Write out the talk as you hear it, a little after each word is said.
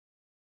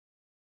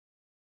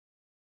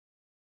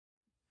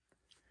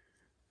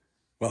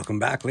Welcome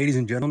back, ladies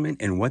and gentlemen.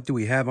 And what do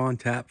we have on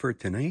tap for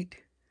tonight?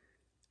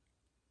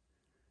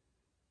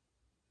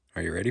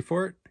 Are you ready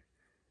for it?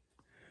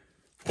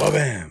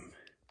 Wha-bam!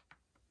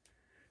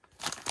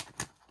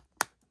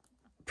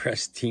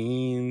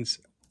 Prestine's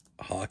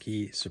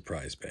hockey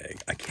surprise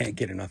bag. I can't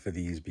get enough of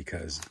these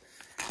because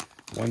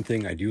one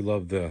thing, I do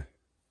love the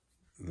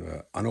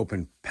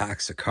unopened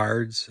packs of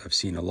cards. I've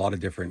seen a lot of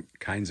different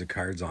kinds of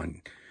cards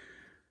on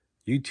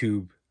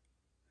YouTube,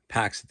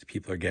 packs that the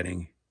people are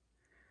getting.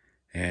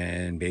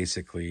 And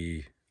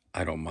basically,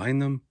 I don't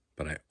mind them,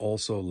 but I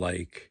also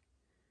like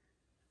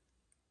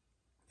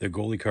the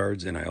goalie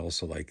cards, and I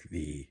also like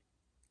the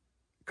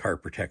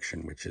card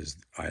protection, which is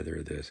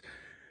either the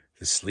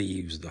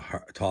sleeves, the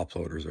top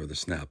loaders, or the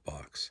snap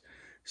box.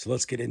 So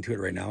let's get into it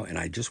right now. And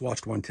I just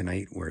watched one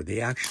tonight where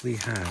they actually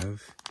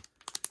have,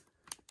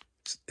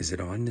 is it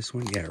on this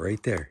one? Yeah,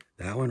 right there.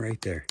 That one right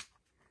there.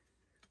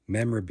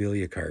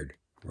 Memorabilia card.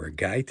 Where a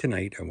guy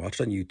tonight, I watched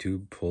on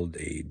YouTube, pulled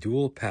a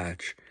dual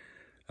patch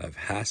of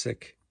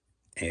Hasek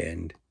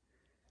and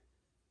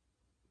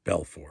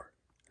Belfour.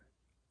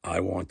 I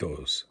want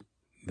those.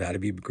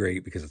 That'd be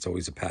great because it's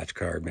always a patch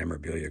card,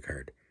 memorabilia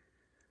card.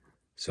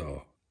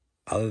 So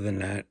other than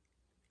that,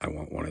 I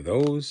want one of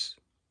those.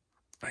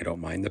 I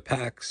don't mind the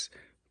packs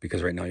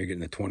because right now you're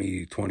getting the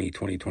 2020,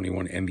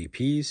 2021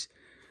 MVPs,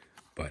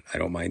 but I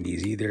don't mind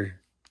these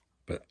either.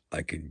 But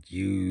I could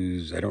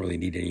use, I don't really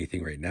need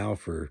anything right now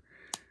for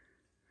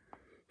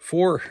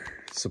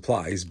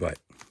supplies, but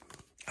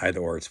either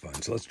or, it's fun.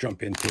 So let's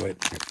jump into it.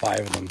 Get 5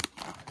 of them.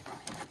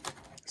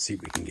 See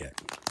what we can get.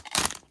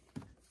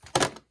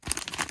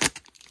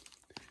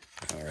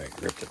 All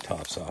right, rip the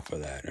tops off of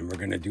that. And we're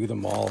going to do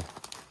them all,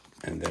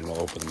 and then we'll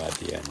open them at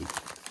the end.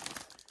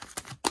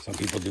 Some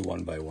people do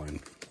one by one.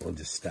 We'll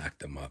just stack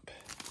them up.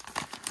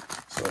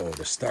 So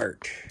to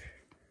start,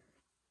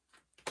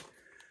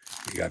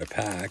 you got a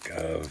pack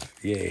of,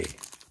 yay,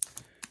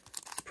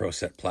 Pro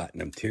Set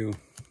Platinum 2.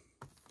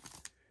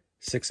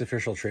 6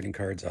 official trading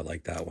cards. I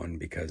like that one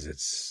because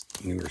it's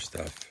newer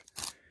stuff.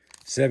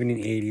 70s and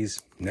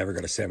 80s. Never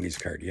got a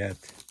 70s card yet.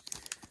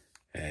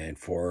 And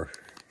four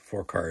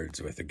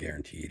cards with a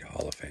guaranteed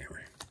Hall of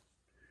Famer.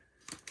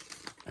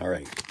 All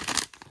right.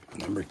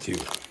 Number 2.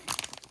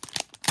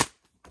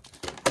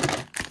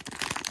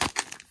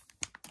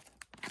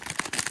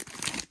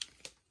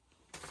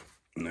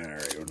 All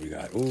right. What do we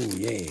got? Oh,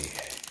 yay.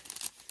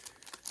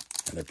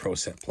 Another Pro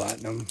Set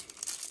Platinum.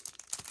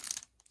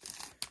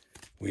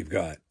 We've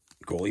got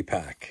goalie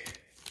pack.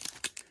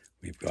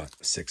 We've got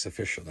 6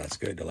 official. That's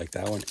good. I like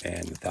that one.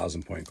 And the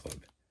 1,000 Point Club.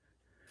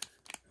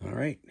 All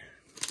right.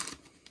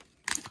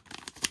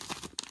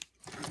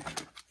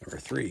 Number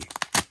 3.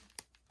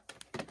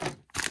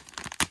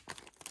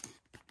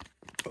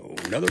 Oh,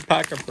 another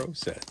pack of Pro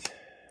Set.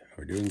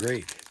 We're doing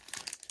great.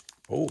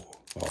 Oh,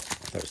 I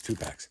thought it was 2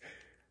 packs.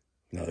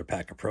 Another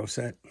pack of Pro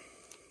Set.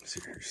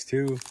 So here's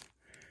 2.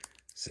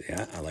 So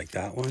yeah, I like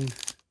that one.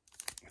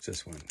 What's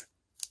this one?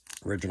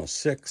 Original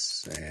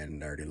 6,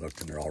 and I already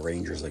looked, and they're all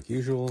Rangers like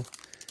usual.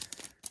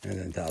 And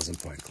then 1,000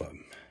 Point Club.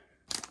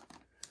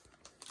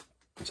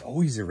 It's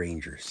always the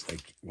Rangers.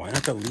 Like, why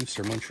not the Leafs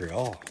or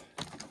Montreal?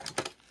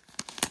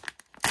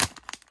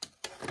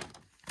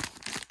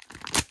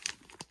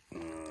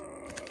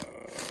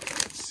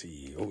 Let's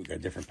see. Oh, we got a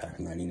different pack.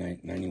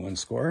 91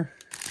 score.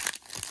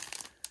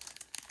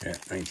 Yeah,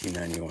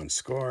 1991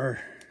 score.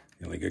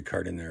 The only good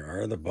card in there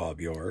are the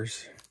Bob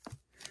Yours.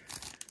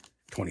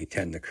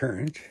 2010 the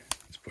current.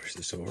 Push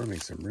this over,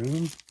 make some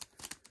room.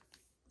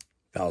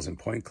 1,000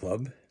 Point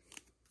Club.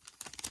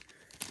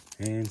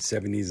 And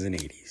 70s and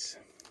 80s.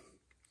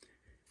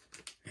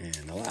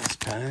 And the last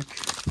pack,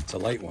 it's a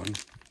light one.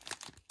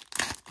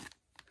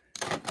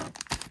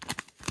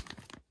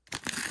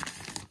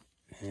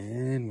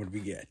 And what do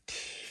we get?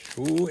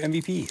 Ooh,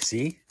 MVP,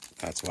 see?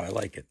 That's why I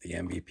like it, the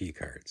MVP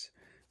cards.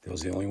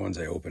 Those are the only ones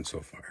I opened so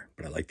far.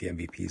 But I like the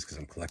MVPs because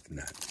I'm collecting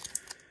that.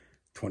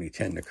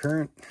 2010 the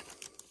current.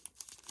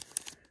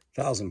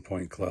 1,000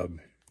 Point Club,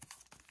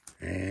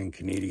 and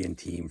Canadian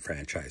Team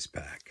Franchise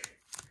Pack.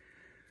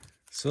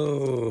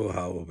 So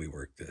how will we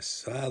work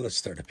this? Let's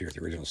start up here with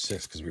the original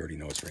 6 because we already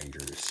know it's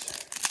Rangers.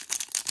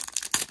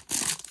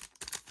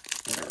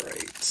 All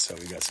right, so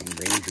we got some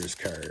Rangers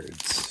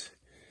cards.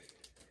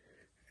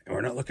 And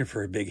we're not looking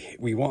for a big hit.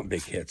 We want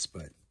big hits,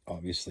 but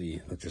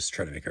obviously let's just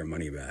try to make our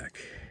money back.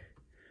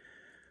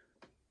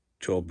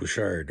 Joel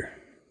Bouchard.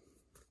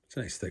 It's a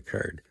nice thick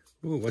card.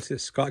 Ooh, what's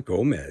this? Scott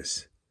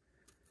Gomez.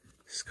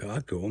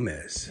 Scott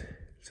Gomez.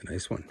 It's a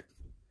nice one.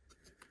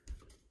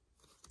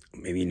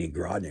 Maybe you need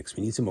Grodniks.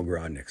 We need some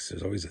Ogrodniks.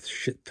 There's always a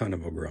shit ton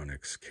of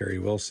Ogrodniks. Kerry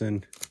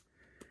Wilson.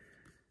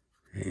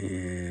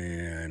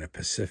 And a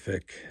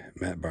Pacific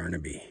Matt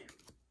Barnaby.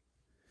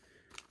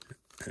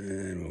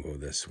 And we'll go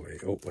this way.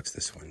 Oh, what's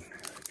this one?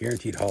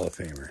 Guaranteed Hall of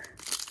Famer.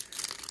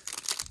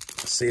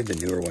 I'll save the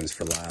newer ones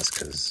for last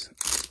because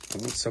I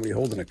want somebody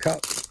holding a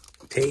cup.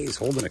 Taze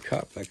holding a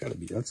cup. That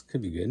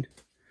could be good.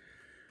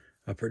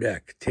 Upper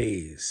Deck,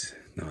 Taze.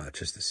 No, it's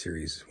just a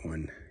Series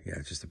 1. Yeah,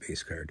 it's just a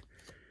base card.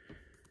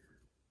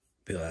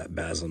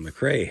 Basil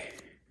McRae.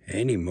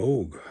 Andy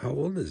Moog. How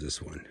old is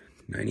this one?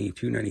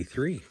 92,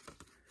 93.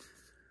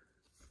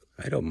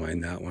 I don't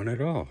mind that one at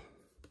all.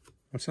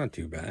 That's not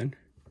too bad.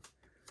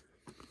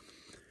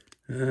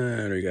 What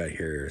do we got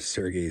here?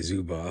 Sergei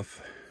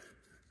Zubov.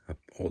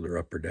 Older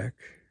Upper Deck.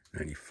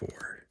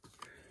 94.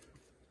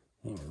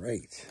 All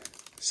right.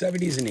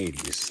 70s and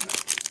 80s.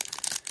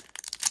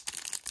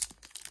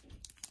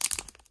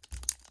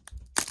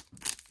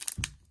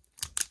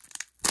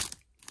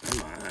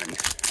 Come on.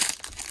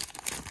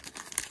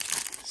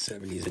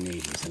 70s and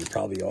 80s. And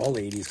probably all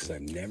 80s because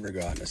I've never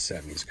gotten a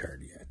 70s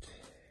card yet.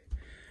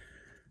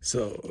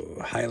 So,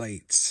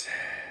 highlights.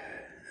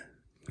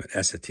 Got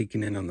Esa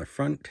Tikkanen on the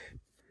front.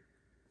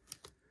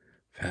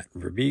 Pat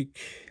Verbeek.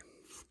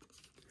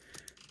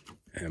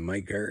 And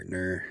Mike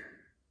Gartner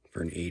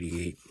for an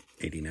 88,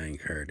 89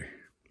 card.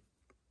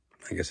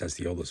 I guess that's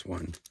the oldest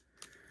one.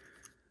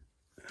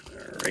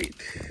 All right.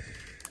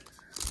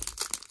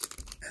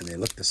 And they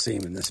look the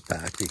same in this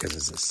pack because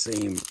it's the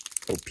same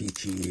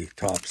OPT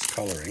Topps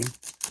coloring.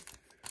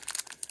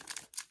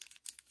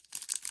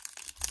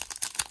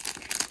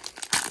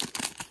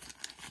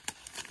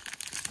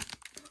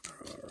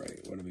 All right,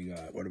 what do we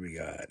got? What do we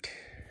got?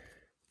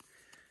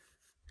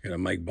 Got a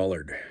Mike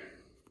Bullard.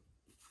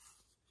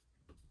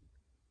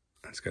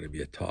 That's got to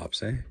be a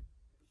Topps, eh?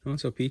 Oh,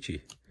 it's so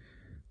peachy.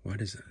 What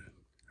is it?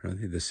 I don't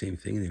think the same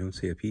thing. They don't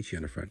say a peachy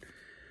on the front.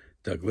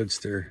 Doug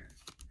Lidster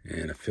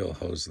and a Phil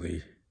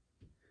Housley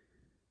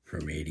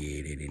from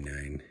 88,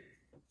 89.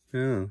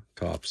 Oh,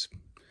 Topps.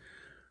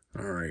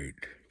 All right.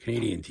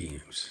 Canadian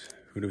teams.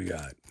 Who do we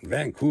got?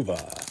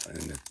 Vancouver.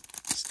 And it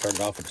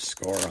started off with a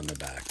score on the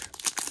back.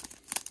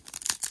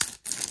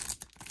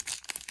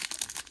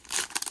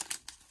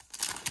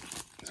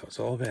 So it's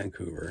all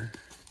Vancouver.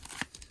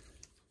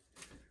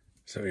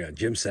 So we got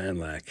Jim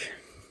Sandlak,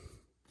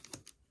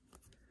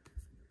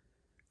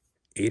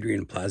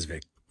 Adrian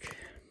Plavsic.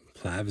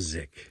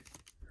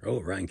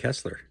 Oh, Ryan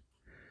Kessler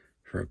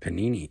for a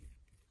Panini.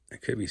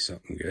 That could be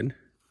something good.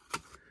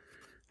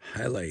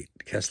 Highlight,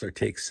 Kessler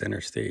takes center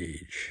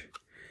stage.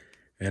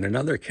 And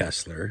another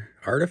Kessler,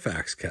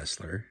 Artifacts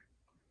Kessler.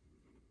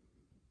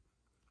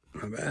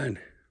 Not bad.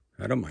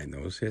 I don't mind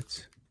those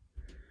hits.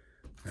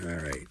 All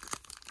right,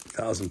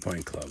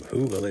 1,000-point club.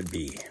 Who will it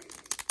be?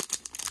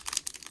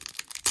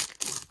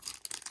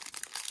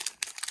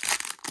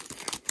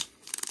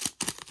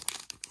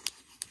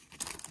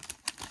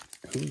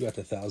 Who got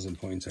the 1,000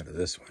 points out of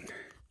this one?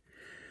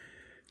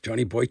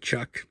 Johnny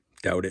Boychuk,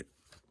 doubt it.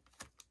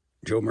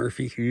 Joe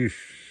Murphy,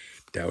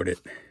 doubt it.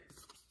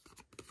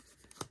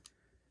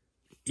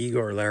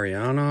 Igor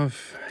Larionov,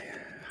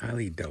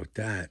 highly doubt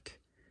that.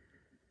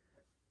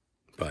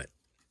 But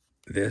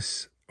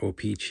this,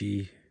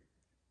 O-Pee-Chee,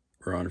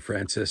 Ron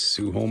Francis,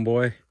 Sue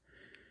Homeboy.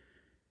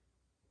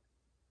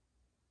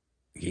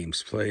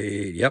 Games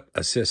played, yep,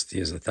 assist. He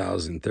has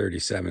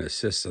 1,037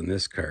 assists on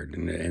this card,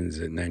 and it ends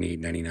at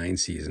 98-99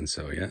 season.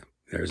 So, yeah,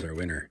 there's our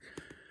winner.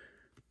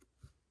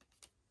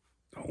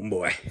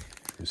 Homeboy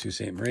from Sault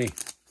Ste. Marie.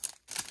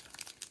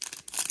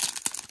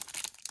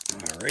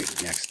 All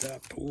right, next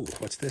up. Ooh,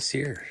 what's this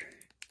here?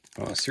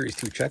 Oh, Series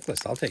 2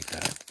 checklist. I'll take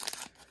that.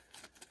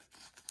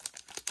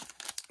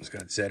 It's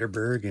got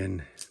Zetterberg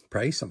and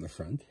Price on the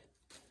front.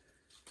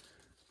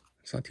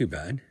 It's not too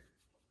bad.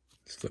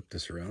 Let's flip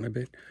this around a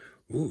bit.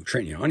 Ooh,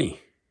 Trent Yanni.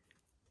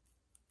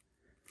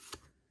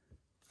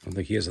 I don't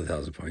think he has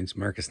 1,000 points.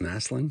 Marcus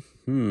Naslin.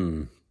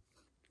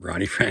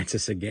 Ronnie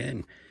Francis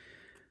again.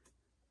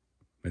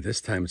 But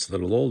this time it's a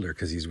little older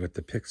because he's with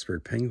the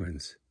Pittsburgh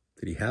Penguins.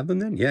 Did he have them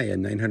then? Yeah, he had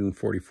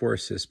 944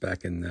 assists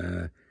back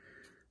in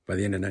by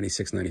the end of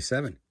 96,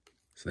 97.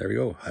 So there we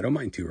go. I don't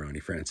mind 2 Ronnie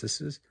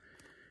Francises.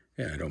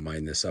 Yeah, I don't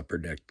mind this Upper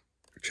Deck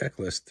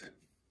checklist.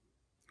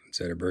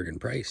 Zetterberg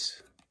and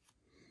Price.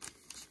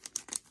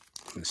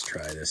 Let's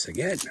try this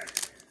again.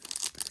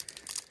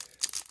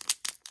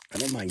 I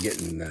don't mind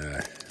getting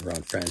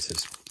Ron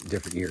Francis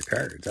different year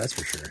cards, that's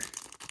for sure.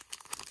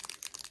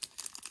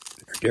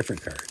 Or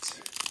different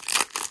cards.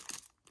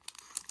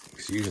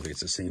 Because usually it's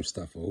the same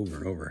stuff over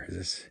and over. Is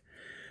this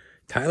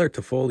Tyler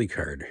Toffoli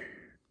card?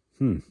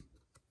 With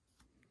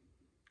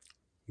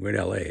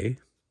LA.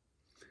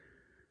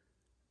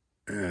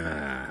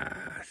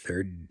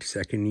 Third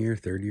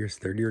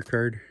year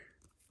card.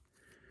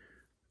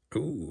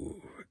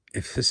 Ooh,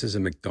 if this is a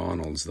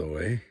McDonald's though,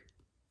 eh?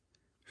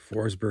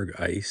 Forsberg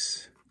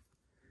Ice.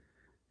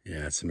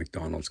 Yeah, it's a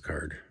McDonald's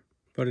card.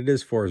 But it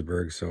is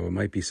Forsberg, so it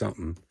might be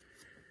something.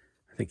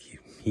 I think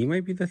he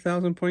might be the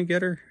 1,000-point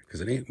getter,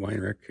 because it ain't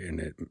Weinrich, and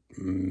it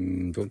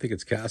don't think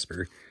it's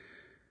Casper.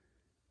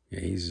 Yeah,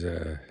 he's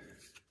got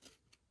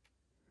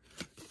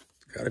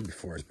to be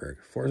Forsberg.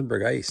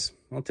 Forsberg Ice.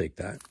 I'll take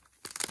that.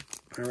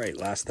 All right,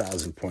 last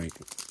 1,000-point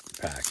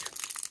pack.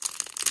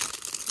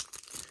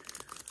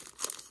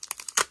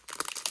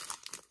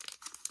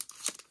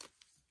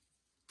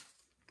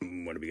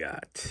 What do we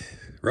got?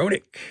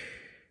 Ronick.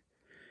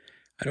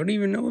 I don't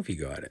even know if he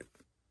got it.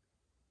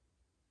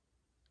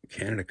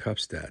 Canada Cup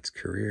stats,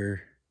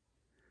 career.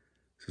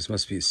 So this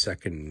must be his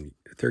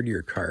third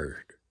year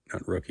card,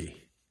 not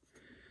rookie.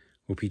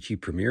 O-Pee-Chee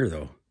Premier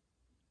though.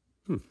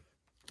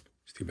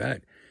 It's too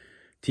bad.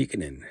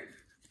 Tikkanen.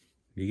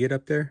 You get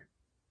up there?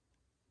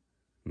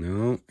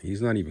 No,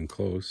 he's not even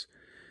close.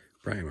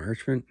 Brian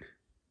Marchment?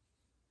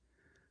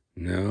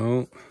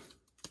 No.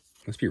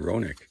 Must be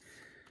Roenick.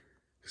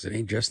 Because it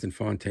ain't Justin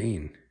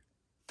Fontaine.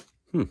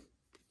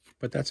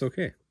 But that's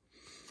okay.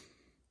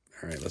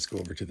 All right, let's go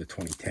over to the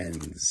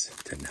 2010s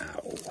to now.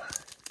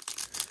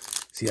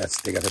 See,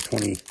 they got the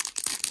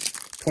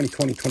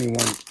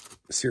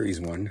 2020-21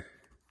 Series 1.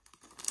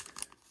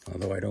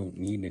 Although I don't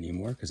need any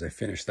more because I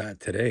finished that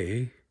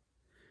today.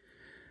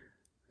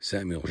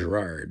 Samuel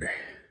Girard,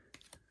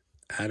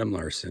 Adam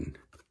Larson,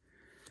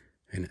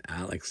 and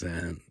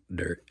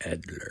Alexander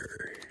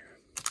Edler.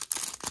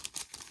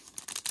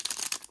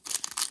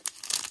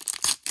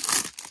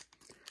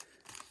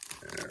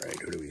 All right,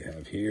 who do we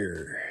have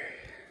here?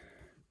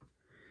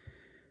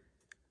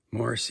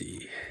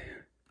 Morrissey.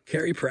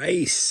 Carey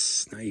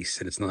Price. Nice.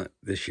 And it's not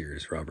this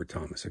year's Robert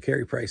Thomas. So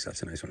Carey Price,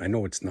 that's a nice one. I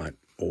know it's not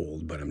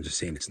old, but I'm just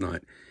saying it's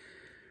not,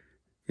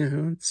 you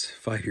know, it's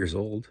 5 years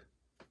old.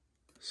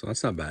 So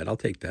that's not bad. I'll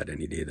take that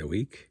any day of the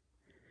week.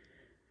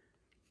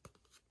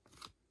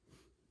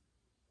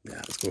 Yeah,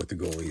 let's go with the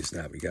goalies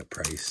now. We got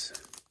Price.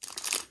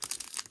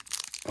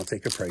 I'll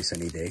take a Price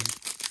any day.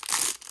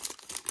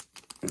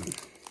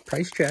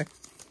 Price check.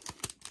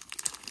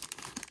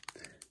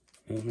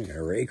 Oh, we got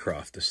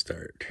Raycroft to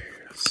start.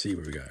 Let's see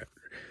what we got.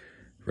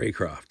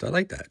 Raycroft. I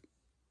like that.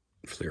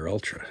 Fleer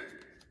Ultra.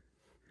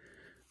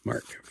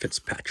 Mark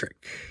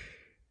Fitzpatrick.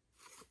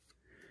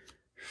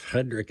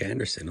 Frederick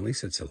Anderson. At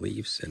least it's a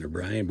Leafs. And a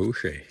Brian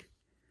Boucher.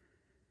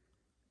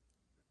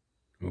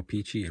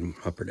 Opeachy and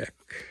Upper Deck.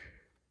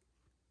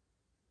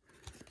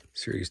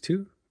 Series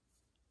 2.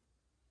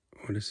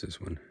 What is this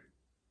one?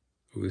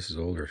 Oh, this is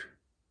older.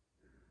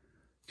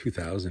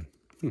 2000.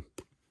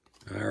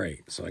 All right,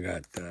 so I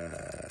got 3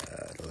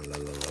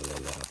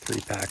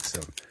 packs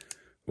of,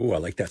 oh, I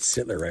like that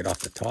Sittler right off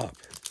the top.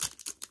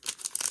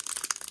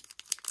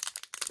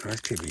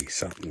 That could be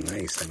something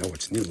nice. I know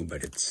it's new,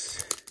 but it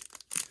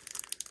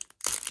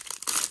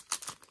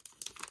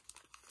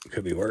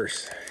could be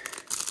worse.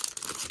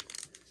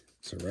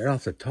 So right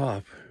off the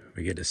top,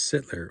 we get a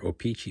Sittler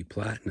Opeachy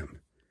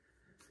Platinum.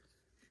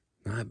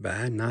 Not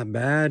bad, not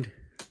bad.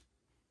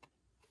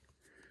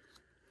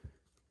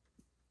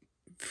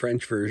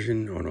 French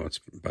version, oh no, it's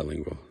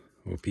bilingual.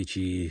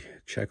 Opeachy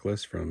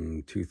checklist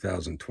from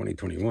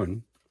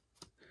 2020-21.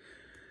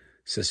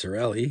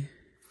 Cicerelli.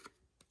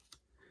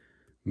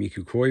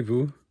 Miku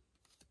Koivu.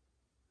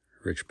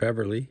 Rich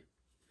Peverly.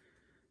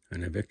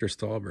 And a Victor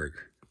Stahlberg.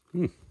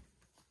 I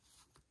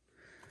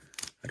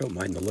don't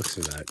mind the looks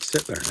of that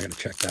Sittler. I gotta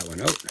check that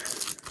one out.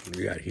 What do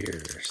we got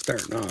here?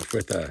 Starting off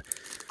with a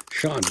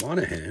Sean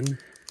Monahan.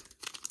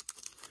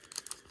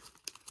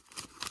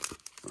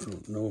 I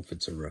don't know if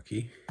it's a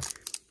rookie.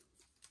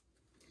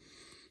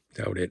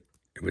 Doubt it.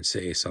 It would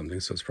say something,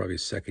 so it's probably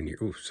second year.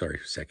 Oh,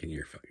 sorry, second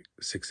year.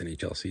 6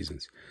 NHL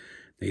seasons.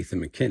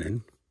 Nathan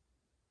McKinnon.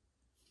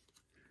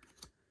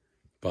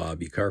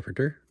 Bobby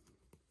Carpenter.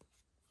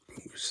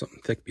 Ooh, something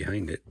thick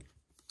behind it.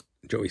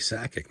 Joey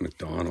Sakic,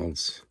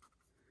 McDonald's.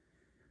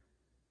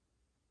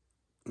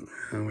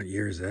 What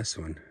year is this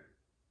one?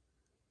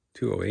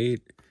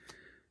 208.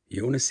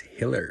 Jonas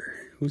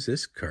Hiller. Who's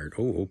this card?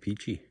 Oh,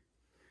 Opeachy.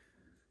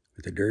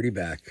 With a dirty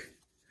back.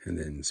 And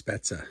then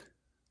Spezza.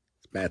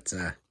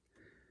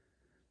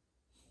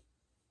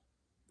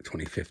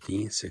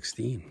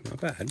 2015-16. Not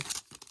bad.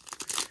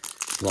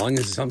 As long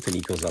as something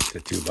equals up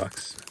to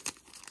 $2.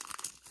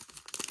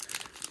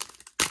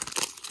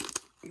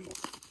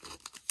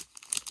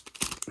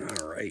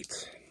 All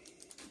right.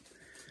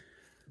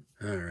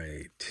 All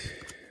right.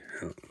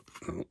 Oh,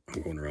 I'm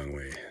going the wrong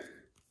way.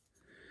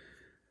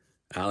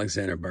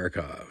 Alexander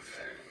Barkov.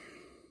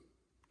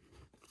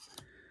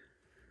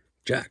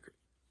 Jack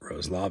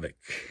Roslovic.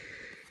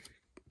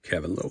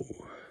 Kevin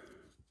Lowe.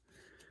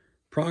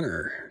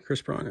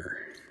 Chris Pronger.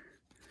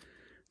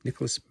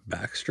 Nicholas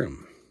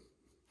Backstrom.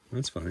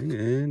 That's fine.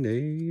 And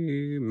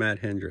a Matt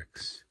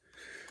Hendricks.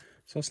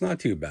 So it's not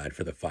too bad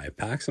for the 5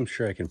 packs. I'm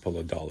sure I can pull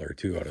 $1 or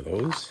 $2 out of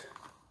those.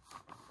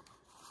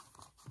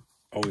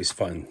 Always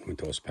fun with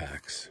those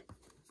packs.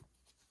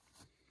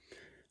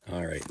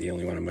 All right, the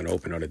only one I'm going to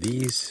open out of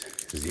these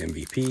is the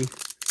MVP. You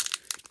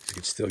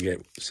could still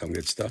get some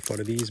good stuff out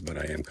of these, but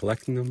I am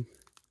collecting them.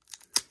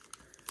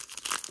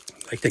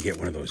 I'd like to get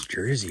one of those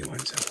jersey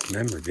ones out.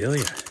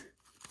 Memorabilia.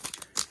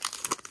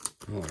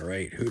 All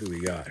right, who do we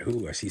got?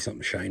 Ooh, I see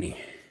something shiny.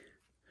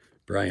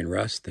 Brian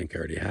Rust, think I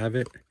already have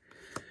it.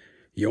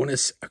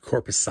 Jonas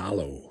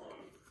Corpusalo.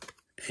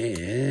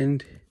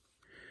 And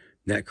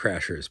Net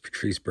Crashers,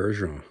 Patrice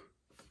Bergeron.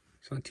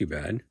 It's not too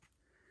bad.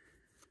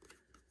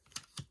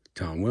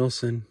 Tom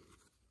Wilson.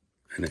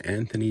 And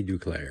Anthony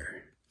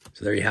Duclair.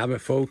 So there you have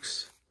it,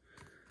 folks.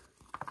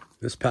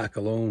 This pack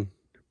alone,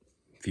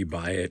 if you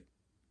buy it,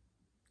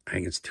 I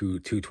think it's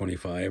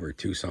 $2.25 or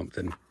 $2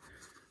 something.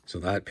 So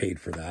that paid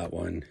for that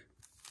one.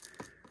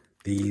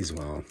 These,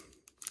 well,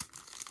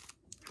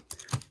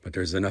 but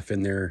there's enough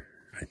in there.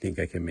 I think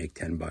I can make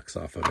 $10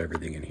 off of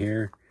everything in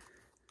here.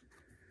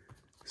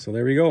 So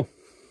there we go.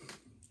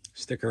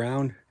 stick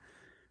around.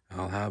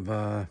 I'll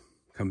have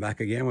come back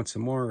again with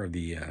some more of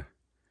the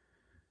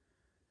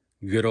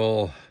good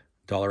old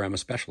Dollarama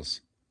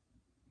specials.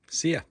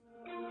 See ya.